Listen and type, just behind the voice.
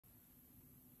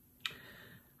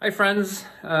Hi friends,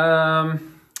 I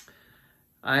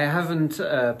haven't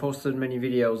posted many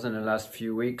videos in the last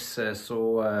few weeks,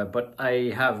 but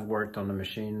I have worked on the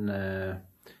machine.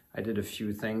 I did a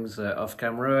few things off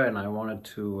camera, and I wanted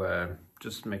to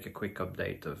just make a quick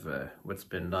update of what's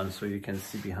been done. So you can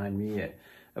see behind me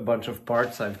a bunch of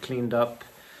parts I've cleaned up,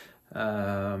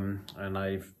 and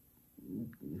I've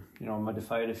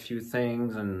modified a few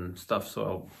things and stuff. So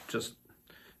I'll just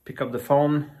pick up the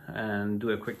phone and do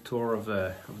a quick tour of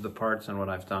the parts and what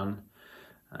I've done.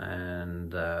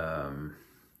 And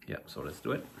yeah, so let's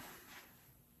do it.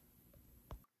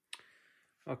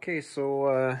 Okay,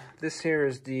 so this here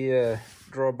is the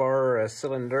drawbar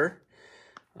cylinder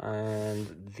and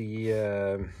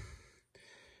the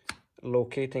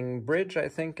locating bridge, I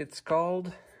think it's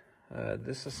called.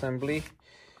 This assembly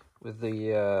with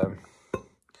the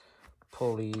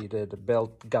pulley, the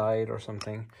belt guide or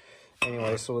something.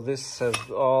 Anyway, so this has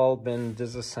all been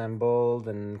disassembled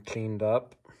and cleaned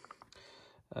up.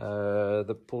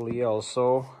 The pulley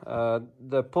also.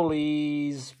 The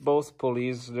pulleys, both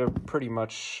pulleys, they're pretty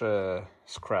much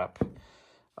scrap.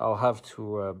 I'll have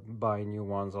to buy new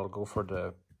ones. I'll go for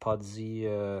the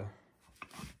Podsy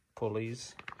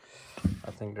pulleys,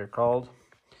 I think they're called.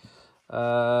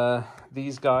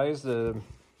 These guys, the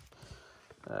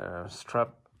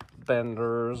strap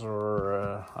benders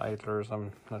or idlers,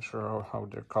 I'm not sure how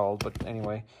they're called, but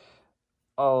anyway,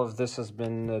 all of this has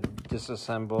been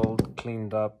disassembled,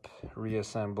 cleaned up,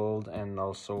 reassembled, and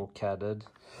also CAD'd.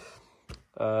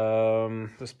 The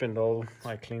spindle,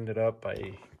 I cleaned it up,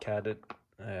 I CAD it.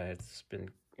 It's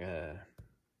been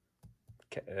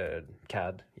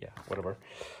CAD, yeah, whatever.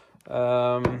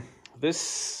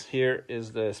 This here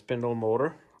is the spindle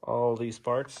motor, all these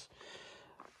parts.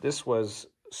 This was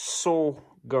so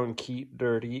gunky,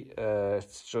 dirty.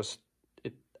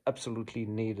 It absolutely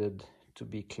needed to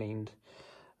be cleaned.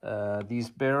 These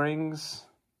bearings,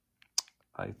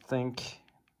 I think,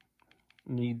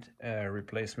 need a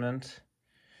replacement.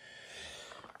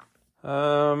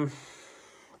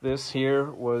 This here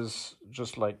was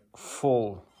just like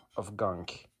full of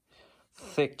gunk,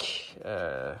 thick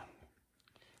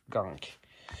gunk.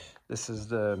 This is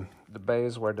the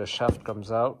base where the shaft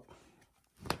comes out.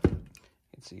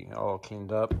 See, all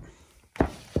cleaned up,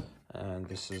 and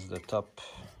this is the top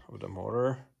of the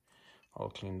motor,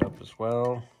 all cleaned up as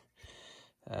well.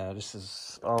 This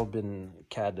has all been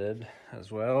CAD'd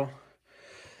as well.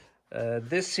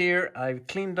 This here I've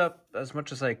cleaned up as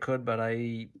much as I could, but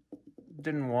I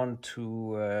didn't want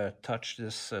to touch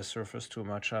this surface too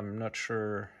much. I'm not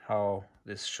sure how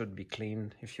this should be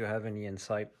cleaned. If you have any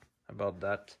insight about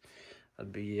that,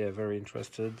 I'd be very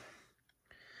interested.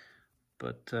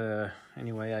 But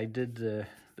anyway, I did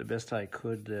the best I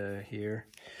could here.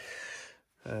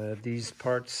 These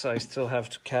parts I still have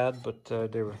to CAD, but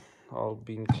they're all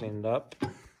being cleaned up.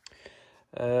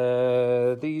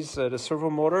 These the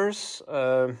servo motors.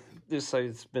 This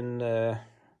has been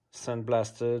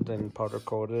sandblasted and powder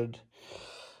coated.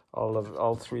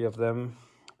 All three of them.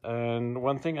 And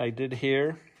one thing I did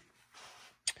here,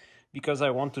 because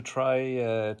I want to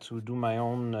try to do my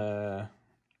own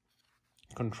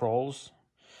controls,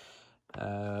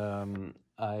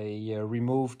 I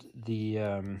removed the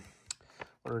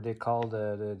what are they called,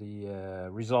 the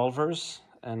resolvers,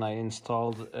 and I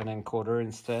installed an encoder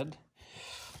instead.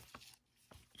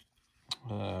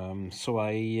 So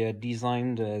I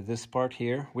designed this part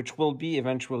here, which will be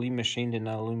eventually machined in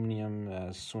aluminum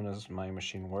as soon as my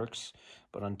machine works,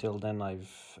 but until then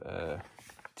I've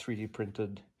 3D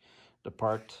printed the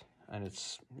part, and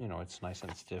it's it's nice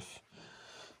and stiff.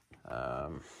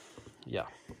 Yeah,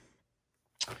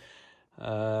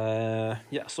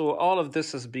 so all of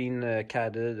this has been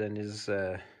CAD'd and is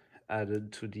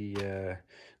added to the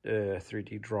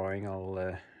 3D drawing.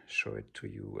 I'll show it to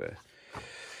you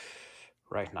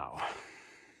right now.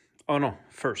 Oh no,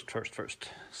 first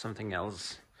something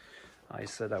else I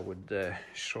said I would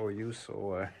show you,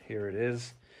 so here it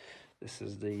is. This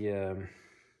is the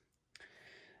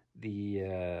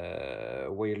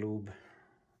way lube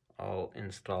all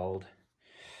installed,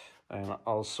 and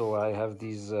also I have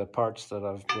these parts that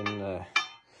have been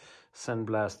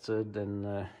sandblasted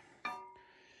and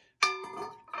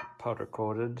powder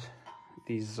coated.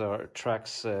 These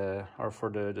tracks are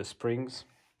for the springs.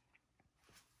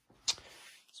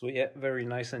 So yeah, very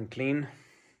nice and clean,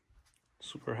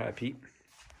 super happy.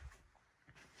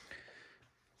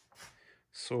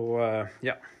 So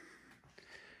yeah,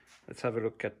 let's have a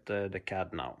look at the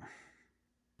CAD now.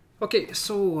 Okay,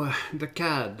 so the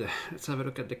CAD, let's have a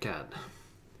look at the CAD.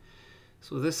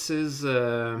 So this is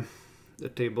the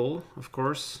table, of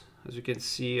course. As you can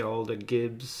see, all the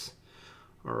gibs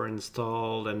are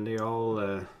installed, and they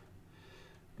all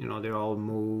you know, they all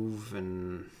move,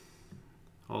 and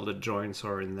all the joints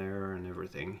are in there and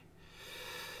everything.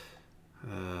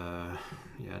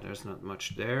 Yeah, there's not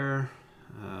much there.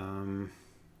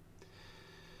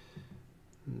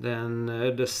 Then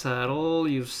the saddle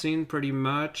you've seen pretty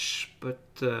much, but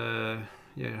yeah,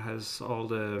 it has all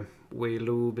the way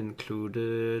lube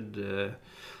included,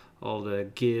 all the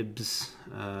gibs.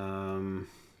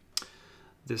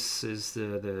 This is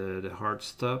the hard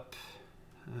stop,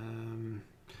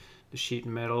 the sheet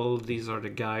metal. These are the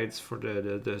guides for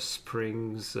the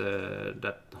springs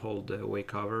that hold the way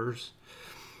covers.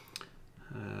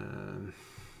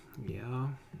 Yeah.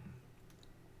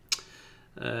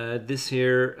 This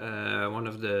here, one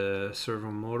of the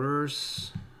servo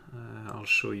motors. I'll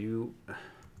show you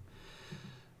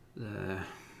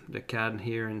the CAD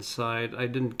here inside. I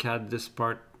didn't CAD this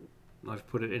part. I've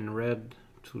put it in red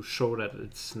to show that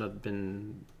it's not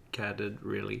been CADed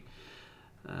really.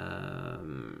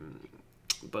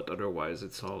 But otherwise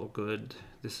it's all good.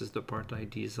 This is the part I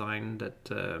designed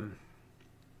that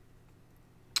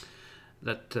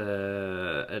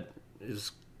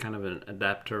is kind of an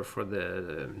adapter for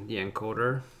the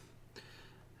encoder.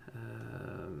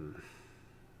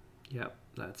 Yeah,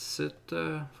 that's it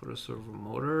for the servo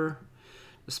motor.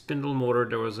 The spindle motor,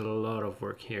 there was a lot of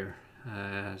work here.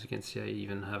 As you can see, I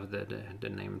even have the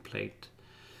nameplate.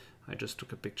 I just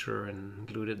took a picture and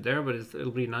glued it there, but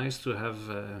it'll be nice to have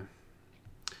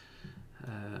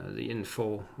the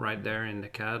info right there in the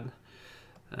CAD.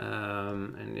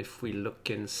 And if we look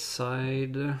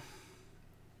inside, you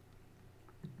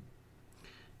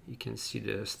can see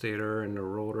the stator and the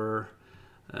rotor.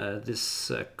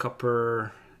 This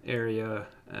copper area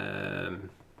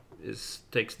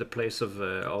takes the place of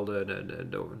all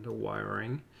the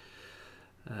wiring.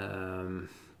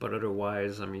 But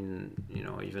otherwise, I mean, you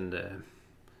know, even the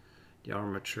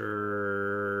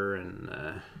armature and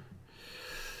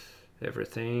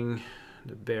everything,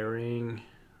 the bearing.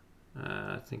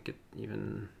 I think it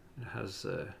even has.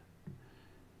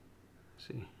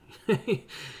 See,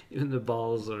 even the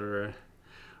balls are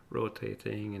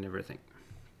rotating and everything.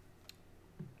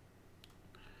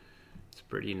 It's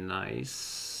pretty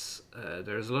nice.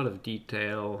 There's a lot of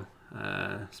detail,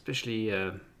 especially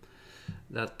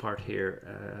that part here.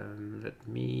 Let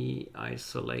me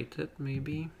isolate it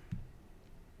maybe.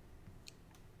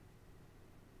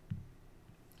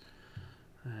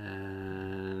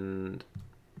 And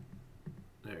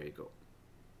there you go.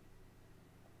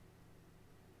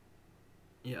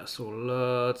 Yeah, so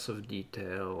lots of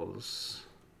details.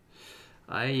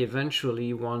 I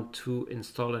eventually want to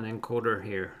install an encoder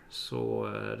here,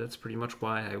 so that's pretty much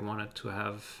why I wanted to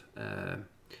have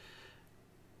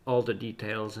all the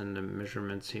details and the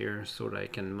measurements here, so that I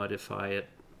can modify it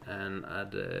and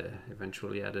add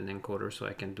eventually add an encoder, so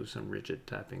I can do some rigid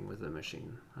tapping with the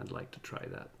machine. I'd like to try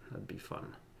that. That'd be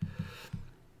fun.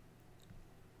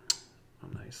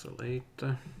 Isolate.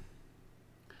 So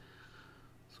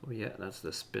yeah, that's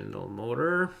the spindle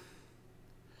motor.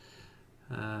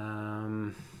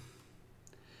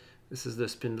 This is the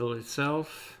spindle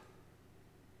itself,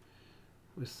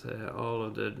 with all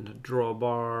of the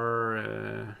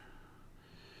drawbar.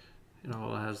 It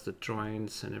all has the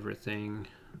joints and everything,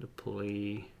 the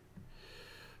pulley.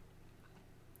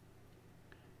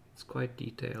 It's quite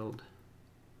detailed.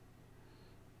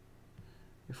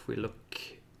 If we look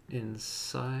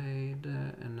inside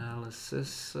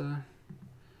analysis,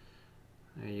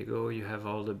 there you go. You have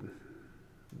all the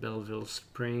Belleville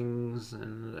springs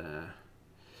and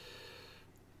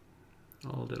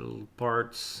all the little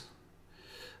parts.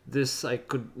 This I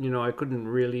couldn't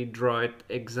really draw it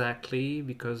exactly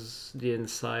because the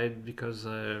inside, because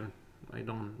I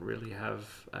don't really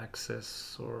have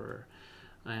access,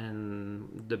 and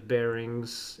the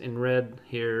bearings in red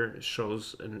here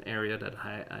shows an area that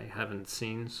I haven't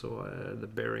seen, so the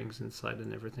bearings inside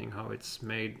and everything, how it's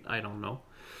made, I don't know,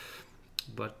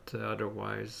 but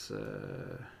otherwise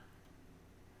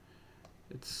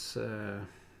it's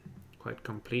quite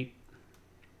complete,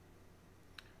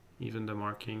 even the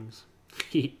markings.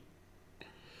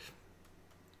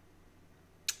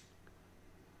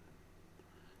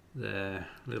 The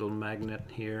little magnet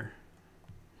here.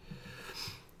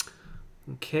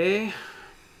 Okay,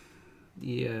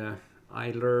 the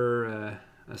idler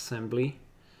assembly.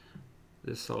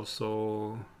 This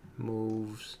also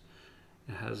moves.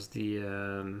 It has the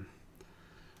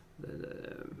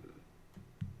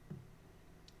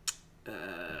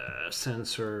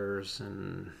sensors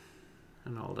and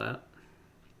all that.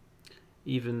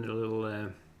 Even the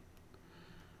little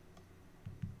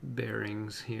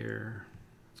bearings here.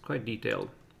 It's quite detailed.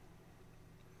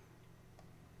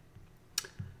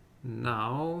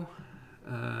 Now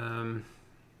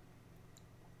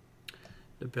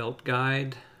the belt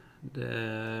guide,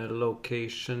 the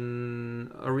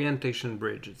location orientation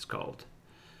bridge it's called.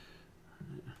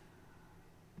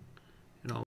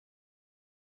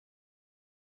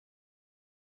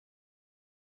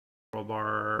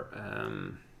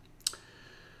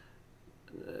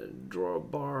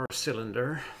 Drawbar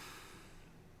cylinder.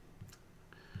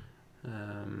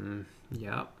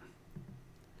 Yeah,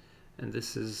 and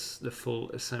this is the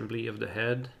full assembly of the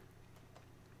head.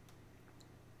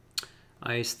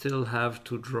 I still have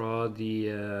to draw the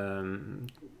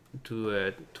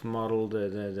to model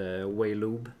the way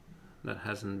lube. That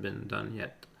hasn't been done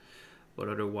yet, but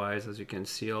otherwise, as you can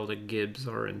see, all the gibs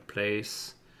are in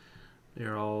place.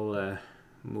 They're all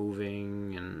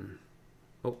moving, and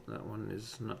oh, that one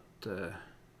is not the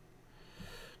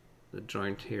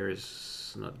joint here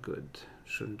is not good.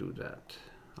 Shouldn't do that.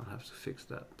 I'll have to fix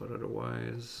that, but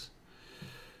otherwise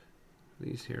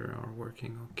these here are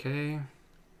working okay.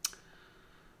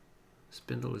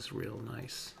 Spindle is real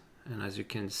nice, and as you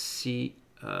can see,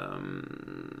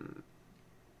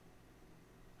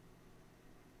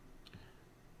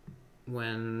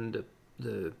 when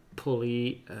the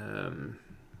pulley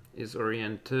is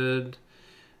oriented,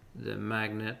 the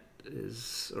magnet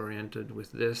is oriented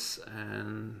with this,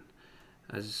 and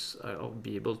as I'll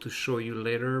be able to show you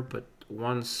later, but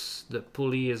once the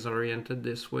pulley is oriented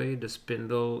this way, the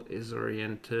spindle is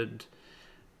oriented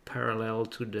parallel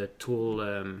to the tool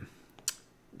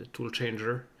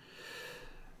changer.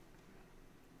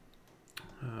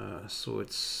 So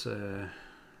it's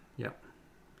yeah,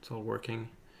 it's all working.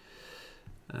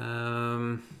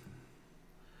 Well,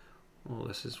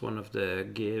 this is one of the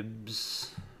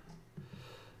gibs.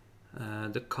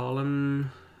 The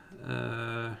column,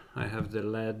 I have the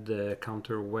lead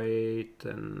counterweight,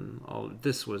 and all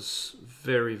this was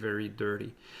very, very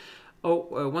dirty.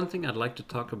 Oh, one thing I'd like to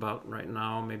talk about right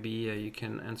now, maybe you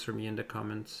can answer me in the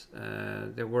comments.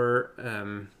 There were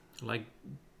like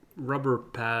rubber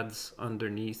pads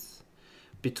underneath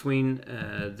between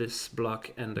this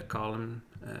block and the column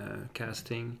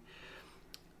casting,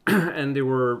 and they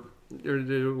were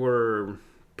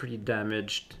pretty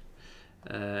damaged.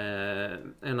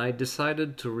 And I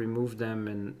decided to remove them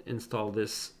and install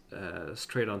this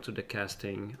straight onto the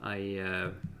casting.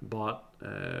 I bought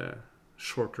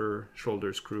shorter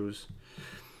shoulder screws.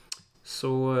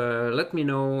 So let me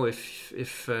know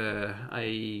if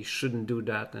I shouldn't do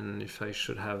that, and if I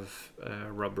should have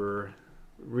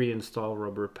reinstall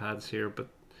rubber pads here. But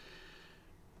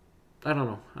I don't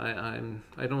know.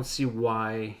 I don't see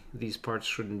why these parts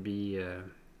shouldn't be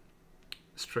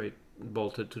straight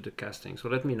bolted to the casting. So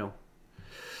let me know.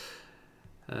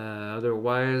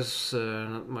 Otherwise,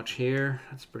 not much here.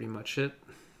 That's pretty much it.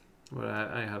 But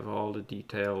I have all the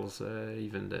details,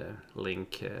 even the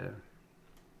link and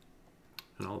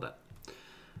all that.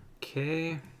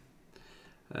 Okay.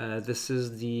 This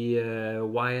is the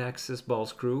Y-axis ball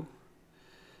screw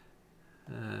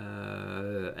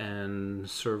and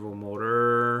servo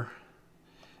motor.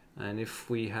 And if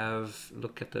we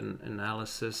look at an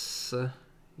analysis,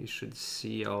 you should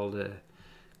see all the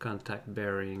contact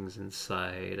bearings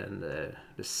inside, and the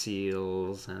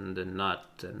seals and the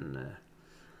nut, and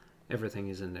everything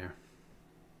is in there.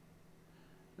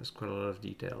 There's quite a lot of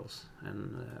details,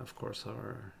 and of course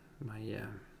my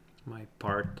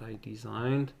part I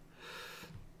designed.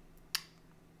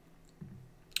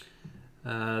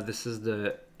 This is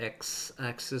the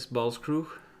X-axis ball screw.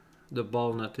 The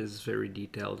ball nut is very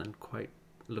detailed and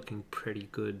looking pretty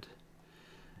good.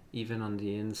 Even on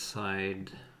the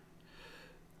inside,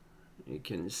 you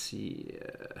can see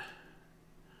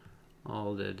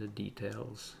all the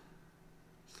details.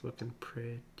 It's looking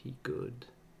pretty good.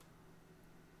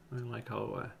 I like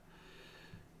how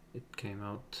it came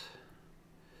out.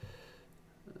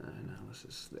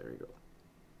 Analysis, there you go.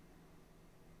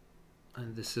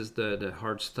 And this is the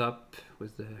hard stop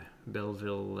with the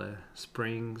Belleville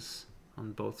springs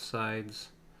on both sides,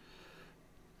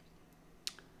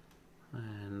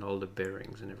 and all the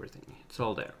bearings and everything. It's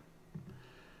all there.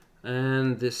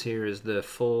 And this here is the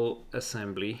full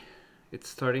assembly. It's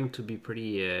starting to be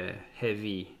pretty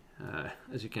heavy.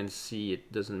 As you can see,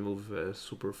 it doesn't move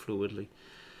super fluidly.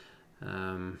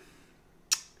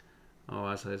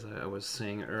 As I was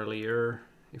saying earlier,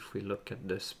 if we look at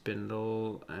the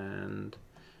spindle and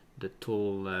the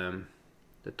tool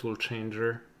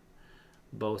changer,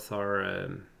 both are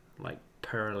like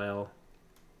parallel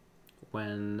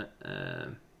when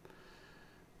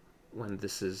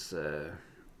this is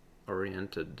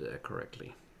oriented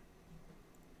correctly.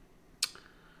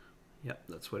 Yep,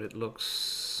 that's what it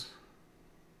looks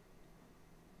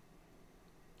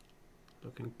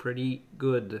looking pretty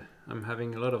good. I'm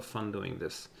having a lot of fun doing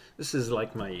this. This is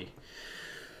like my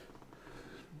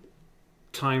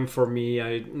time for me.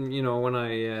 You know, when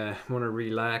I want to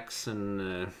relax,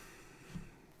 and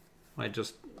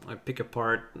I pick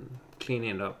apart and clean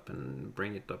it up and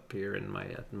bring it up here in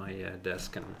at my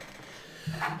desk, and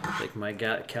take my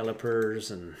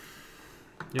calipers, and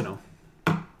you know,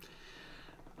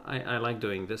 I like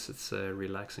doing this. It's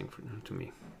relaxing to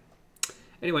me.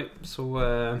 Anyway,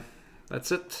 so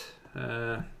that's it.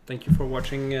 Thank you for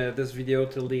watching this video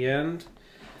till the end,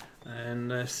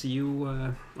 and see you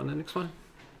on the next one.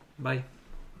 Bye.